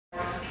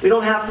We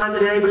don't have time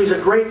today, but he's a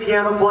great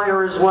piano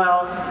player as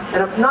well,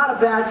 and not a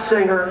bad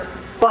singer,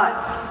 but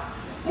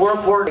more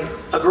importantly,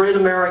 a great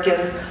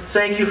American.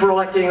 Thank you for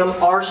electing him,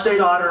 our state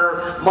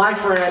auditor, my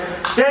friend,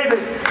 David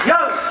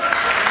Yost.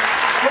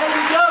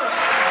 David Yost.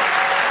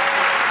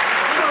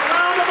 Give a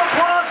round of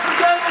applause for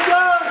David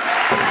Yost.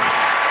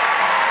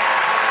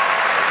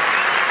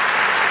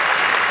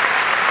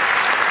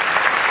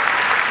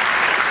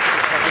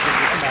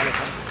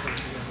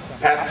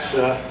 Pat's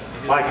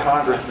my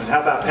congressman.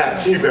 How about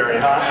Pat Tiberi,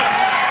 huh?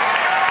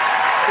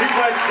 He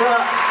fights for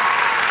us.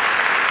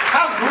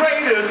 How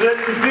great is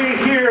it to be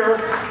here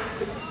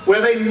where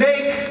they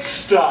make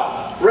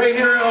stuff, right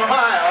here in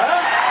Ohio,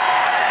 huh?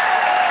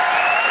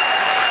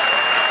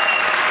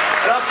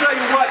 And I'll tell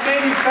you what,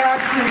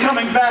 manufacturing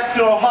coming back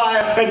to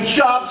Ohio, and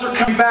jobs are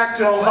coming back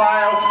to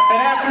Ohio,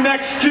 and after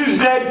next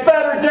Tuesday,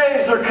 better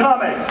days are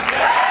coming.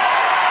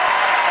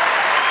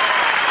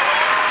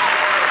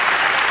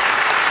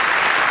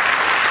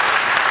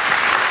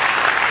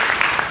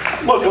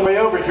 Look, on the way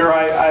over here,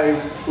 I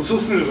was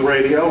listening to the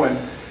radio, and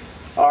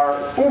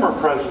our former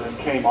president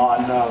came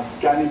on, a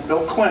guy named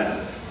Bill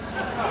Clinton.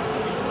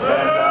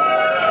 And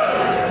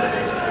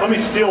let me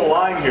steal a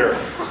line here.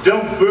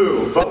 Don't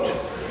boo, vote.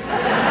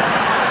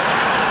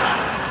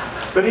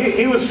 But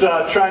he was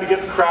trying to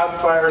get the crowd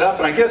fired up,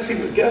 and I guess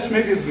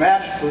maybe the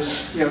magic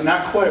was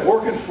not quite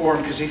working for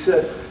him, because he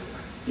said,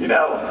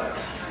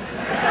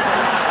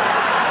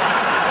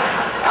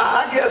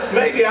 I guess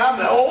maybe I'm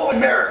the only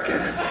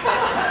American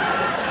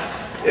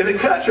in the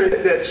country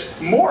that's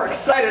more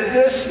excited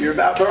this year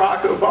about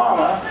Barack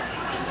Obama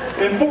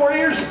than 4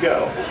 years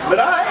ago. But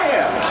I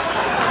am.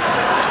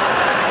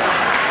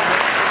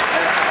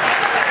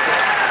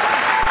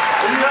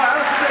 And, I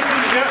was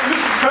thinking,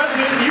 Mr.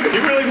 President,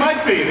 you really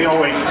might be the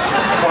only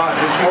one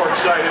who's more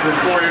excited than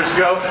 4 years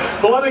ago.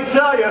 But let me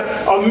tell you,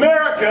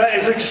 America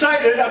is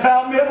excited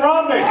about Mitt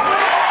Romney.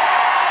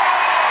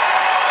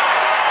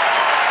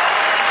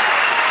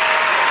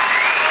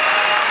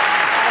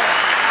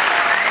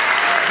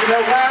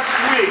 Last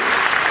week,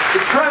 the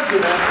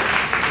president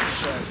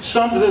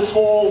summed this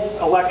whole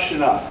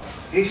election up.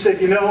 He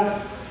said,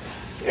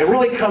 it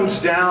really comes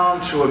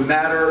down to a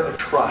matter of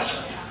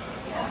trust.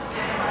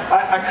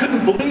 I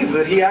couldn't believe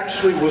that he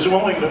actually was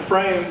willing to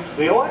frame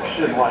the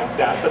election like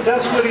that, but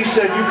that's what he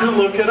said. You can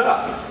look it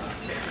up.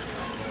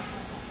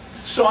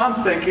 So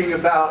I'm thinking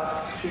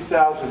about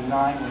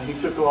 2009 when he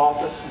took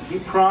office, and he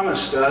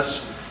promised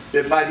us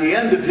that by the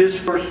end of his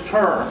first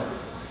term,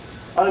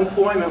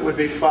 unemployment would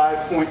be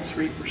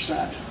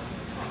 5.3%.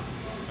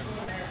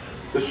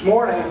 This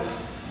morning,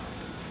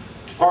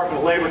 the Department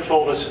of Labor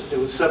told us it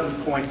was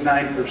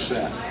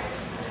 7.9%.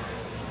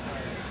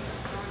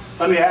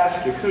 Let me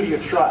ask you, who do you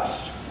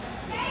trust?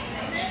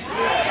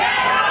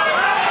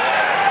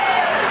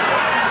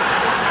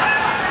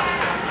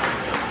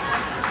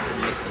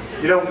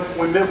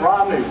 When Mitt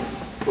Romney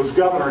was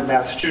governor in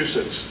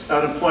Massachusetts,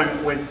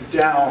 unemployment went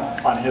down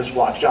on his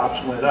watch, jobs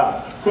went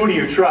up. Who do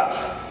you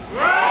trust?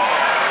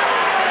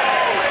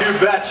 You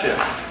betcha.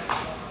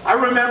 I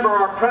remember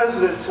our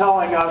president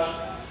telling us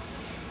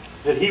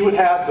that he would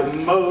have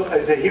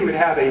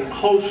a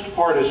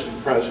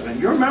post-partisan president.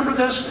 You remember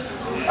this?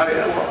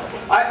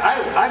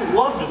 I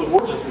loved the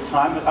words at the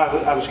time.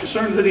 I was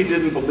concerned that he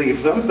didn't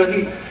believe them, but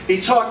he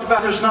talked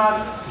about there's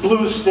not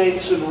blue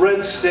states and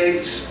red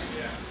states.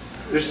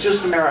 There's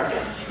just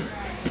Americans.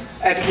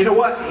 And you know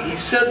what? He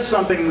said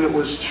something that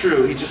was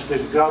true. He just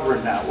didn't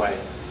govern that way.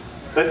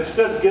 But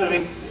instead of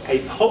giving a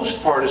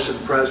post-partisan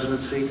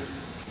presidency,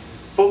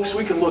 folks,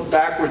 we can look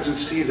backwards and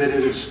see that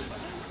it is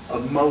a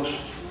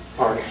most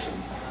partisan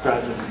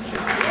presidency.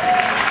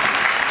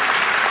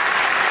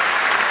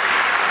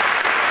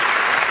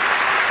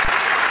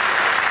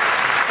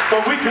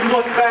 But we can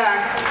look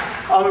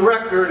back on the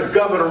record of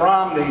Governor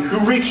Romney, who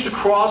reached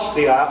across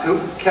the aisle, who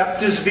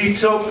kept his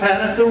veto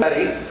pen at the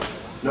ready.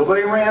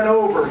 Nobody ran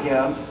over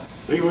him.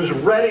 He was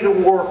ready to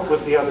work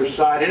with the other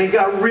side, and he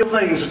got real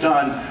things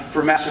done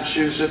for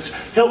Massachusetts.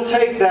 He'll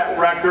take that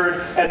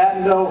record and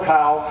that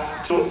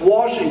know-how to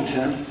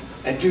Washington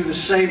and do the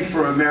same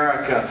for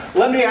America.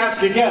 Let me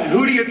ask you again,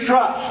 who do you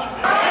trust?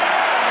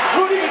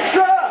 Who do you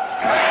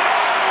trust?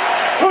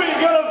 Who are you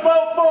going to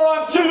vote for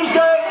on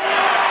Tuesday?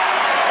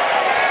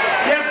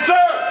 Yes,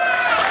 sir.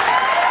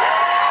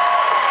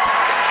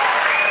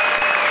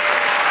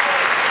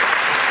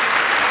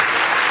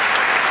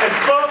 And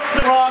folks,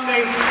 Mitt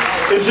Romney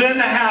is in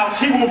the house.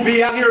 He will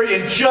be out here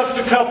in just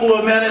a couple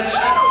of minutes.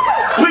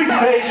 Please be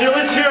patient.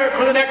 Let's hear it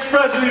for the next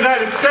President of the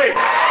United States.